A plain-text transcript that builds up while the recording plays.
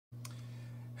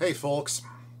Hey folks,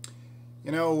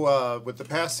 with the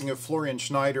passing of Florian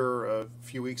Schneider a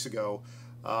few weeks ago,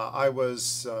 I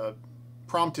was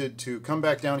prompted to come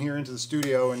back down here into the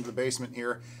studio, into the basement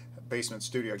here, basement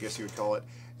studio I guess you would call it,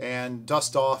 and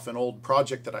dust off an old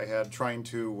project that I had trying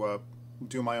to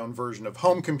do my own version of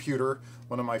Home Computer,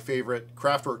 one of my favorite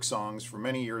Kraftwerk songs from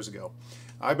many years ago.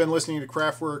 I've been listening to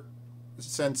Kraftwerk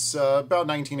since about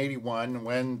 1981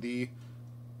 when the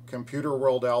Computer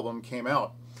World album came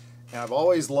out. And I've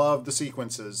always loved the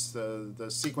sequences, the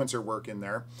sequencer work in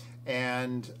there.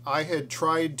 And I had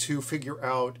tried to figure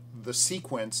out the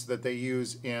sequence that they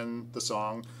use in the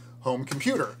song Home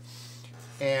Computer.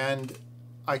 And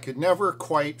I could never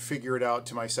quite figure it out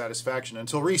to my satisfaction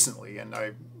until recently. And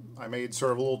I made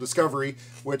sort of a little discovery,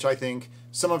 which I think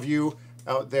some of you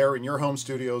out there in your home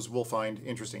studios will find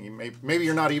interesting. Maybe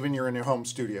you're not even in your home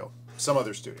studio, some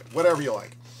other studio, whatever you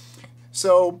like.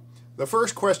 So the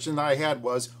first question that I had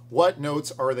was, what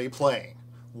notes are they playing?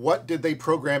 What did they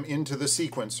program into the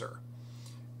sequencer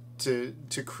to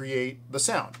create the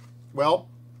sound? Well,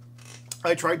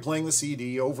 I tried playing the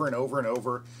CD over and over and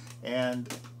over,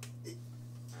 and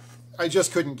I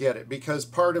just couldn't get it because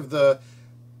part of the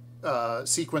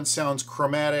sequence sounds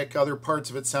chromatic, other parts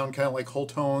of it sound kind of like whole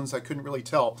tones. I couldn't really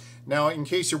tell. Now, in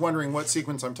case you're wondering what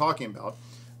sequence I'm talking about,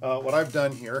 what I've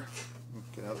done here,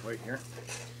 get out of the way here,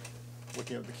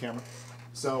 looking at the camera.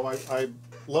 So I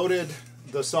loaded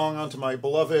the song onto my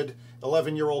beloved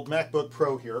 11-year-old MacBook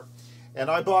Pro here, and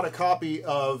I bought a copy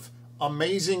of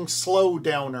Amazing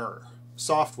Slowdowner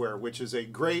software, which is a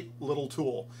great little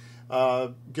tool.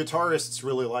 Guitarists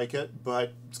really like it,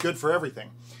 but it's good for everything.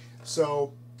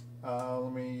 So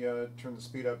let me turn the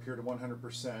speed up here to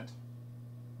 100%.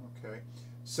 Okay,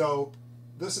 so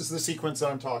this is the sequence that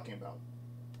I'm talking about.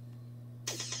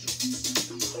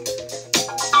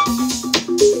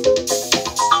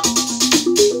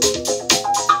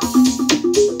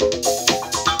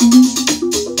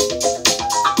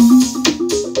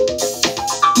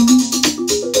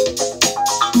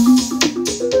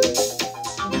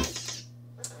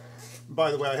 By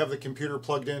the way, I have the computer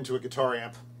plugged into a guitar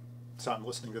amp, so I'm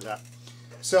listening to that.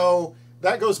 So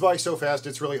that goes by so fast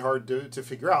it's really hard to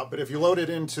figure out. But if you load it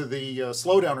into the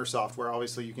Slowdowner software,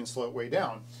 obviously you can slow it way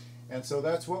down. And so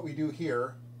that's what we do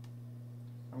here.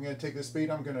 I'm going to take the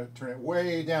speed, I'm going to turn it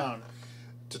way down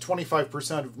to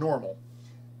 25% of normal.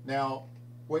 Now,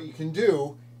 what you can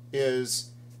do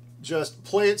is just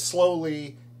play it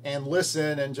slowly and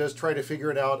listen and just try to figure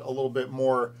it out a little bit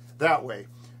more that way.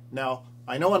 Now,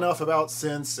 I know enough about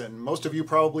synths, and most of you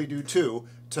probably do too,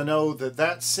 to know that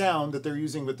that sound that they're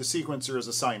using with the sequencer is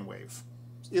a sine wave.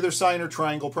 Either sine or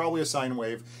triangle, probably a sine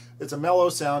wave. It's a mellow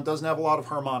sound, doesn't have a lot of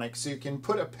harmonics, so you can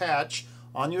put a patch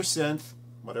on your synth,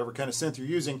 whatever kind of synth you're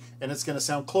using, and it's going to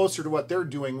sound closer to what they're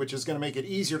doing, which is going to make it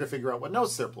easier to figure out what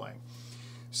notes they're playing.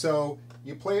 So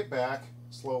you play it back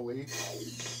slowly, and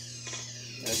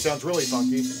it sounds really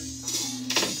funky.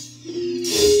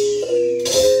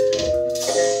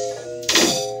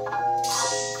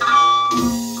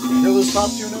 Hear those top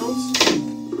two notes?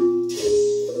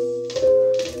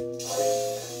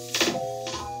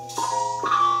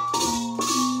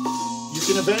 You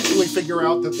can eventually figure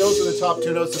out that those are the top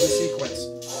two notes of the sequence.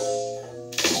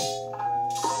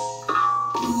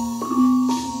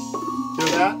 Hear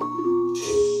that?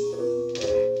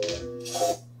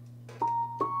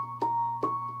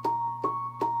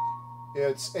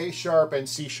 It's A sharp and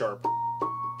C sharp.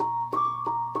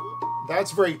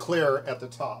 That's very clear at the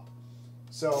top.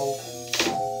 So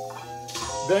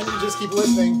then you just keep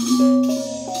listening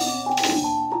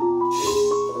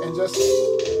and just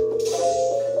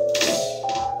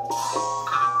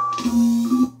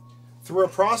through a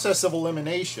process of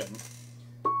elimination,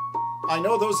 I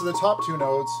know those are the top two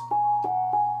notes,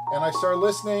 and I start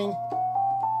listening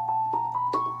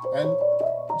and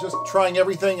just trying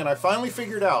everything, and I finally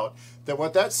figured out that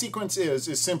what that sequence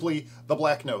is simply the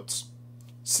black notes.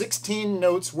 16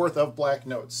 notes worth of black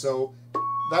notes. So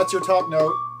that's your top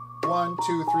note. 1,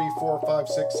 2, 3, 4, 5,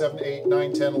 6, 7, 8,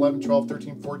 9, 10, 11, 12,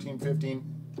 13, 14,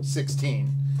 15,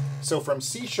 16. So from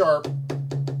C sharp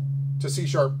to C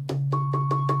sharp,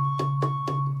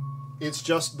 it's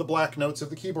just the black notes of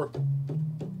the keyboard.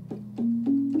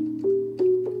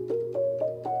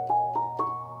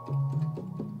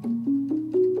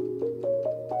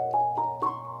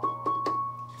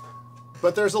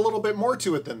 But there's a little bit more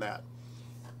to it than that.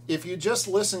 If you just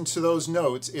listen to those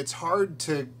notes, it's hard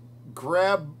to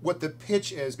grab what the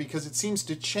pitch is because it seems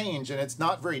to change and it's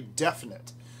not very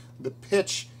definite. The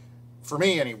pitch, for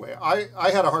me anyway,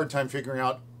 I had a hard time figuring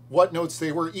out what notes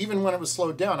they were. Even when it was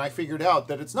slowed down, I figured out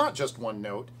that it's not just one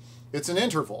note, it's an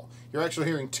interval. You're actually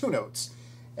hearing two notes.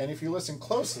 And if you listen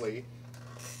closely,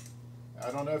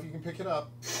 I don't know if you can pick it up.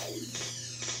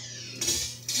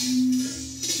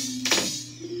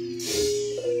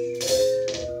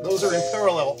 Those are in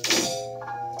parallel.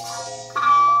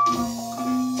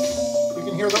 You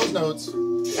can hear those notes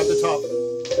at the top.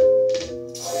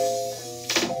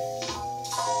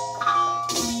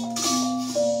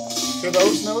 Hear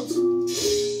those notes?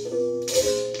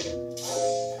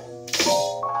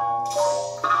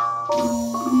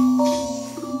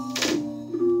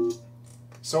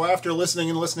 So after listening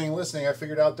and listening and listening, I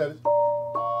figured out that it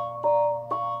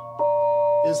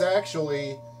is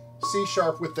actually C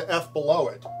sharp with the F below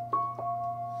it.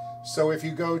 So if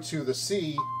you go to the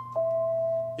C,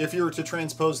 if you were to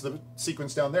transpose the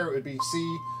sequence down there, it would be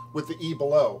C with the E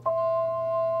below.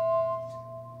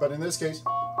 But in this case,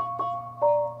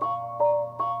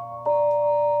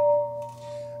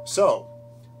 so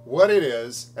what it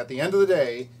is, at the end of the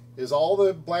day, is all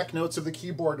the black notes of the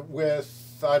keyboard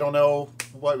with, I don't know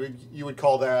what you would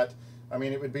call that. I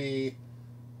mean, it would be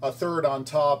a third on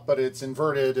top, but it's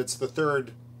inverted. It's the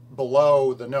third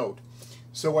below the note.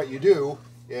 So what you do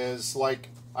is, like,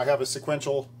 I have a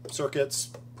sequential circuits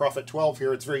Prophet 12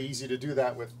 here. It's very easy to do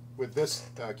that with this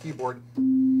keyboard.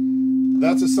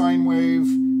 That's a sine wave.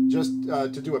 Just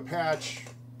to do a patch,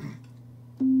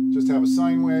 just have a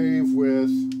sine wave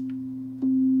with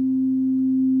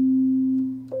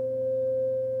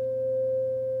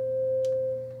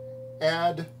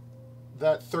add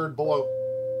that third below.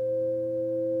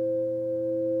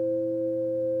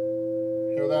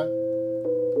 Hear that?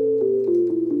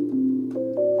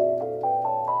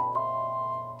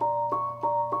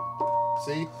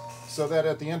 See? So that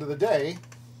at the end of the day,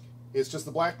 it's just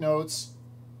the black notes,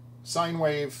 sine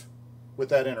wave with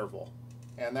that interval.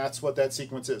 And that's what that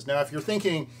sequence is. Now, if you're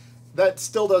thinking that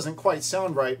still doesn't quite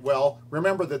sound right, well,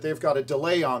 remember that they've got a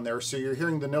delay on there, so you're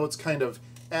hearing the notes kind of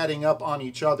adding up on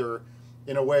each other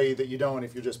in a way that you don't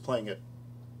if you're just playing it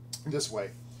this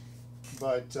way.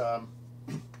 But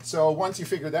so once you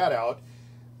figure that out,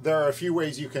 there are a few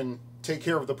ways you can take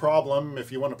care of the problem.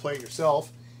 If you want to play it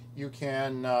yourself, you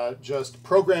can just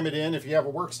program it in. If you have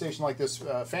a workstation like this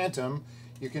Phantom,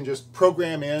 you can just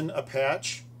program in a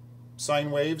patch,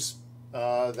 sine waves,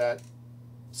 that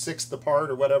sixth apart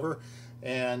or whatever,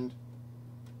 and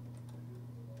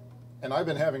I've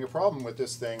been having a problem with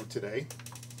this thing today.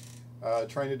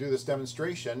 Trying to do this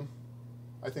demonstration.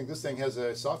 I think this thing has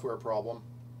a software problem.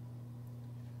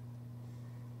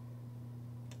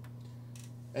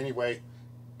 Anyway,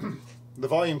 the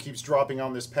volume keeps dropping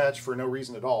on this patch for no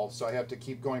reason at all, so I have to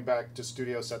keep going back to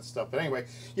studio set stuff. But anyway,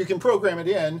 you can program it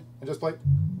in and just play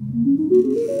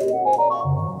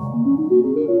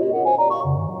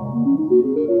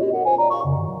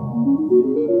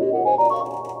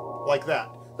like that.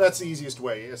 That's the easiest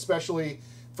way, especially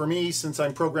for me, since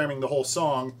I'm programming the whole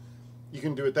song. You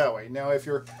can do it that way. Now, if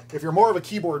you're more of a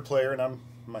keyboard player, and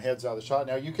my head's out of the shot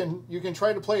now, you can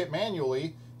try to play it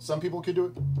manually. Some people could do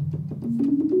it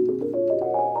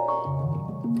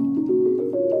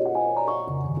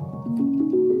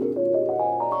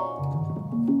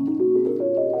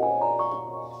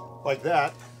like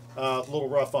that. A little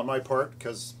rough on my part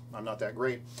because I'm not that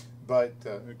great, but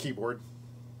keyboard.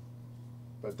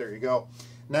 But there you go.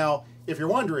 Now, if you're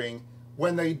wondering,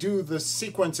 when they do the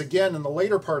sequence again in the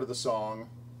later part of the song,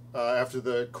 after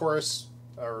the chorus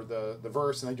or the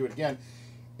verse, and they do it again,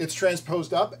 it's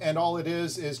transposed up, and all it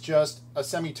is just a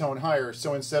semitone higher.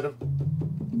 So instead of,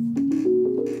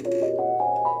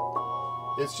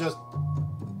 it's just,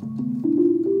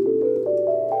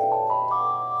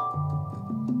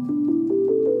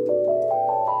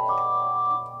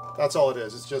 that's all it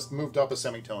is. It's just moved up a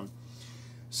semitone.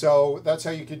 So that's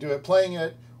how you could do it, playing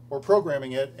it or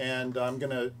programming it. And I'm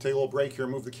going to take a little break here,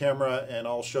 move the camera, and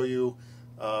I'll show you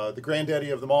the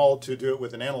granddaddy of them all to do it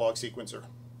with an analog sequencer.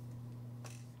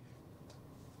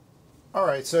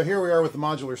 Alright, so here we are with the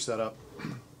modular setup.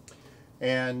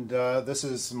 And this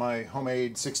is my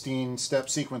homemade 16-step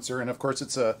sequencer, and of course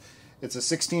it's a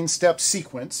 16-step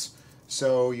sequence.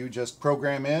 So you just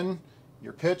program in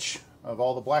your pitch of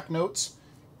all the black notes,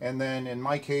 and then in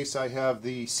my case I have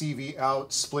the CV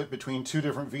out split between two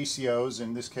different VCOs,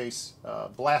 in this case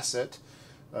Blasset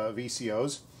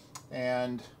VCOs,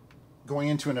 and going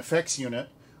into an effects unit,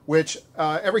 which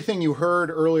everything you heard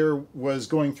earlier was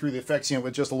going through the effects unit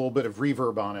with just a little bit of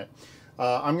reverb on it.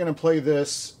 I'm going to play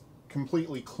this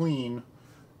completely clean,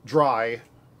 dry,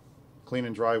 clean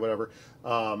and dry, whatever.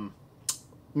 No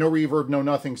reverb, no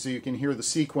nothing, so you can hear the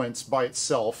sequence by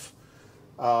itself,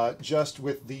 just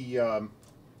with the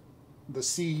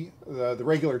C, the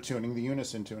regular tuning, the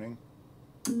unison tuning.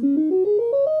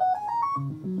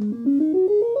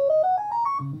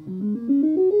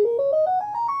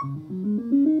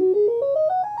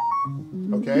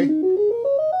 Okay?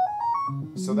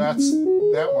 So that's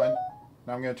that one.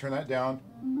 Now I'm going to turn that down.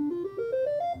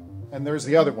 And there's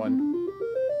the other one.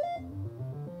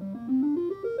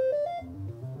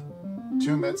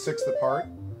 Tune that sixth apart.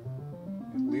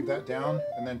 Leave that down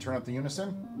and then turn up the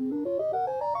unison.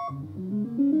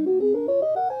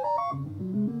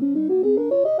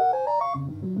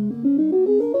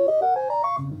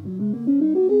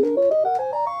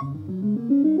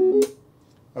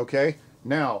 Okay,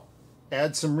 now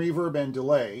add some reverb and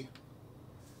delay,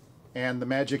 and the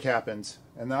magic happens.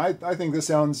 And I think this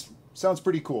sounds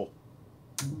pretty cool.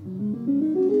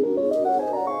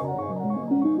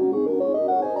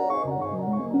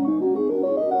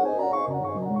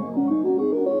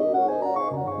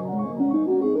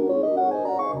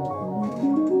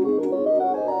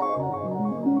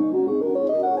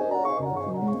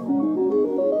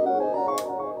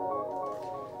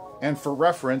 And for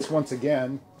reference, once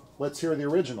again, let's hear the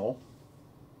original.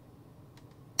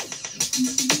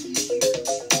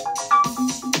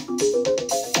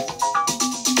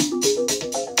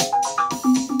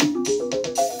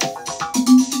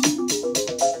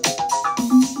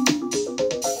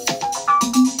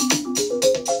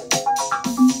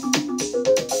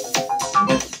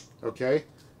 Okay,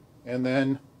 and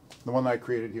then the one that I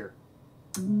created here.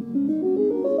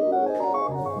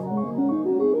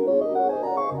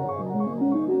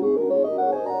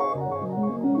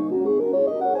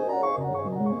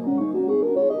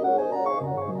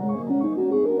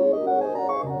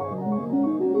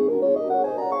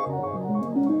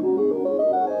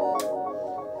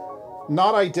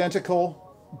 Not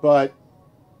identical, but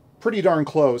pretty darn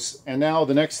close. And now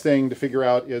the next thing to figure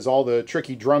out is all the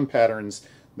tricky drum patterns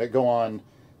that go on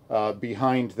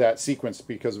behind that sequence,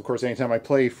 because of course anytime I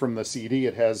play from the CD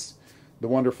it has the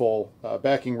wonderful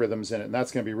backing rhythms in it, and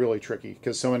that's going to be really tricky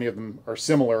because so many of them are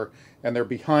similar and they're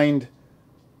behind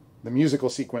the musical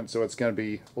sequence, so it's going to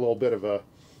be a little bit of a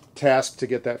task to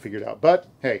get that figured out. But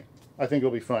hey, I think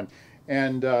it'll be fun.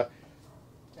 And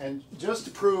just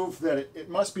to prove that it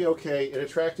must be okay, it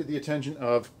attracted the attention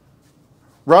of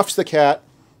Ruffs the cat.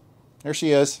 There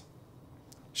she is.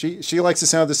 She likes the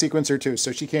sound of the sequencer too,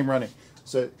 so she came running.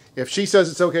 So if she says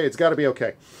it's okay, it's got to be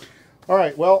okay. All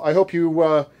right, well, I hope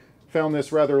you found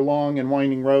this rather long and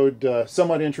winding road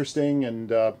somewhat interesting,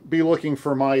 and be looking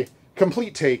for my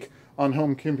complete take on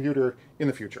home computer in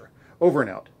the future. Over and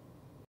out.